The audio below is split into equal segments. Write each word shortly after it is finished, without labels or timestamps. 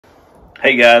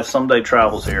Hey guys, Someday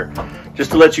Travels here. Just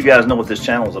to let you guys know what this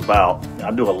channel is about. I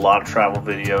do a lot of travel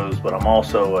videos, but I'm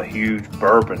also a huge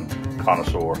bourbon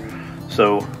connoisseur.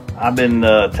 So I've been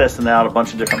testing out a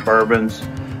bunch of different bourbons.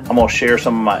 I'm going to share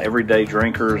some of my everyday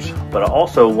drinkers, but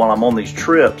also while I'm on these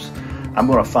trips, I'm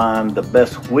going to find the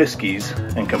best whiskeys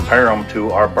and compare them to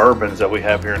our bourbons that we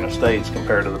have here in the States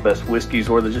compared to the best whiskeys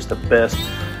or just the best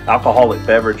alcoholic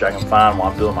beverage I can find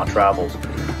while I'm doing my travels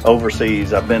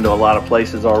overseas. I've been to a lot of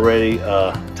places already,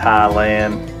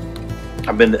 Thailand,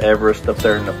 I've been to Everest up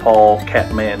there in Nepal,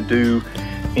 Kathmandu,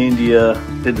 India,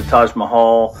 did the Taj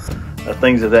Mahal,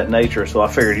 things of that nature. So I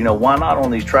figured, you know, why not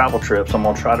on these travel trips? I'm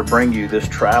going to try to bring you this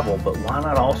travel, but why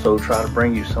not also try to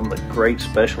bring you some of the great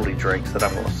specialty drinks that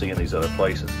I'm going to see in these other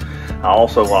places.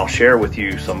 I'll share with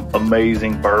you some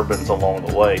amazing bourbons along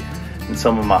the way and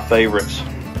some of my favorites.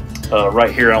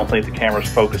 Right here, I don't think the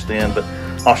camera's focused in, but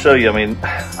I'll show you. I mean,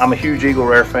 I'm a huge Eagle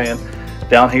Rare fan.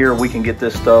 Down here, we can get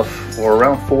this stuff for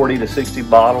around 40 to 60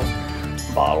 bucks,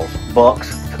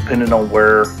 depending on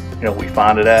where, you know, we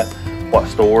find it at, what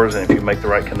stores, and if you make the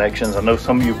right connections. I know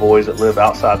some of you boys that live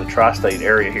outside the tri-state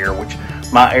area here, which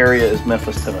my area is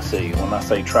Memphis, Tennessee. When I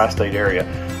say tri-state area,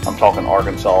 I'm talking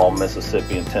Arkansas,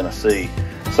 Mississippi, and Tennessee.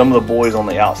 Some of the boys on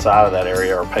the outside of that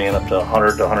area are paying up to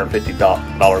 $100 to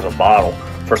 $150 a bottle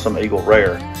for some Eagle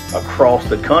Rare. Across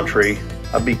the country,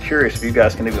 I'd be curious if you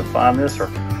guys can even find this, or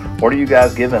what are you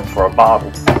guys giving for a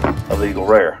bottle of Eagle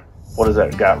Rare? What does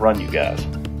that guy run you guys?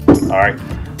 All right,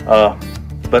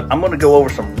 but I'm going to go over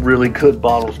some really good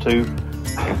bottles too.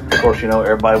 Of course, you know,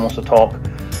 everybody wants to talk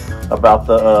about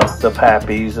the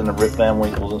Pappies and the Rip Van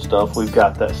Winkles and stuff. We've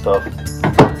got that stuff.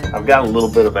 I've got a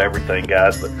little bit of everything,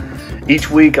 guys, but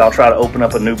each week I'll try to open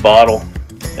up a new bottle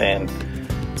and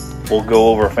we'll go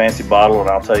over a fancy bottle and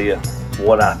I'll tell you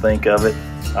what I think of it.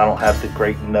 I don't have the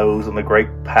great nose and the great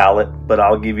palate, but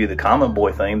I'll give you the common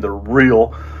boy thing, the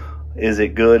real, is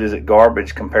it good, is it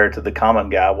garbage compared to the common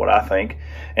guy, what I think.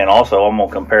 And also I'm going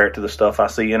to compare it to the stuff I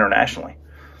see internationally.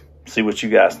 See what you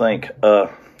guys think.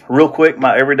 Real quick,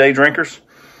 my everyday drinkers.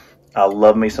 I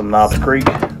love me some Knobs Creek.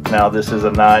 Now this is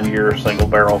a 9-year single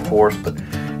barrel, of course, but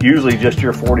usually just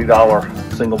your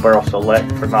 $40 single barrel select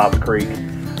for Knobs Creek.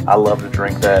 I love to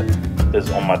drink that, is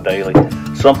on my daily.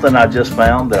 Something I just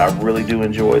found that I really do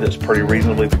enjoy that's pretty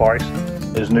reasonably priced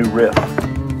is New Riff.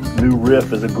 New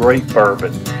Riff is a great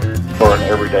bourbon for an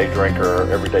everyday drinker or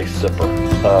everyday sipper.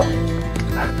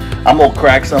 I'm going to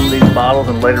crack some of these bottles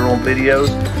in later on videos,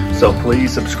 so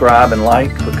please subscribe and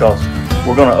like, because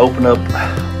we're going to open up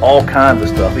all kinds of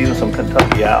stuff, even some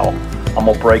Kentucky Owl. I'm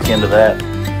going to break into that.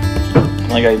 I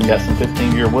think I even got some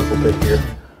 15-year Whistle Pig here.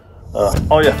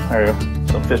 Oh yeah, there you go.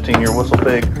 Some 15-year Whistle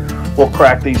Pig. We'll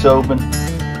crack these open.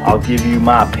 I'll give you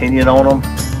my opinion on them,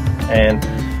 and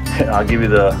I'll give you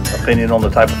the opinion on the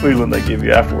type of feeling they give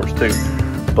you afterwards too.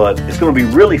 But it's going to be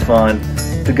really fun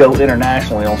to go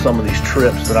internationally on some of these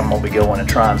trips that I'm going to be going and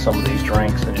trying some of these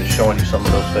drinks and just showing you some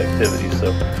of those activities.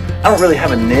 So I don't really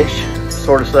have a niche,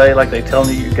 sort of say, like they tell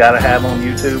you got to have on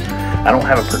YouTube. I don't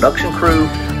have a production crew.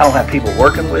 I don't have people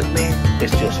working with me.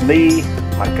 It's just me,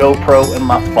 my GoPro, and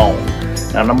my phone.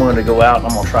 And I'm going to go out and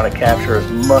I'm going to try to capture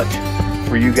as much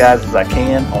for you guys as I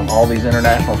can on all these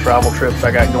international travel trips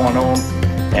I got going on,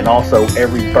 and also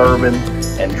every bourbon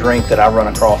and drink that I run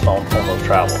across on those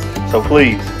travels. So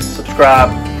please subscribe,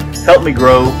 help me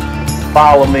grow,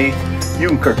 follow me. You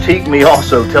can critique me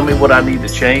also, tell me what I need to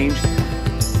change.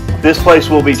 This place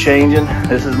will be changing.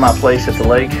 This is my place at the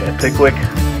lake at Pickwick,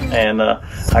 and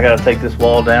I got to take this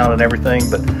wall down and everything,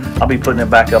 but I'll be putting it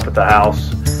back up at the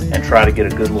house and try to get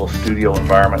a good little studio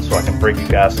environment so I can bring you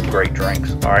guys some great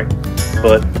drinks. All right,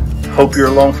 but hope you're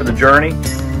along for the journey.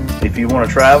 If you want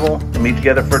to travel and meet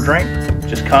together for a drink,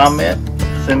 just comment,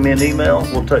 send me an email,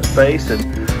 we'll touch base, and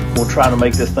we'll try to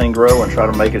make this thing grow and try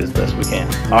to make it as best we can.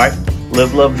 All right,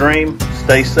 live, love, dream,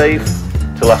 stay safe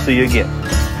till I see you again.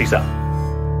 Peace out.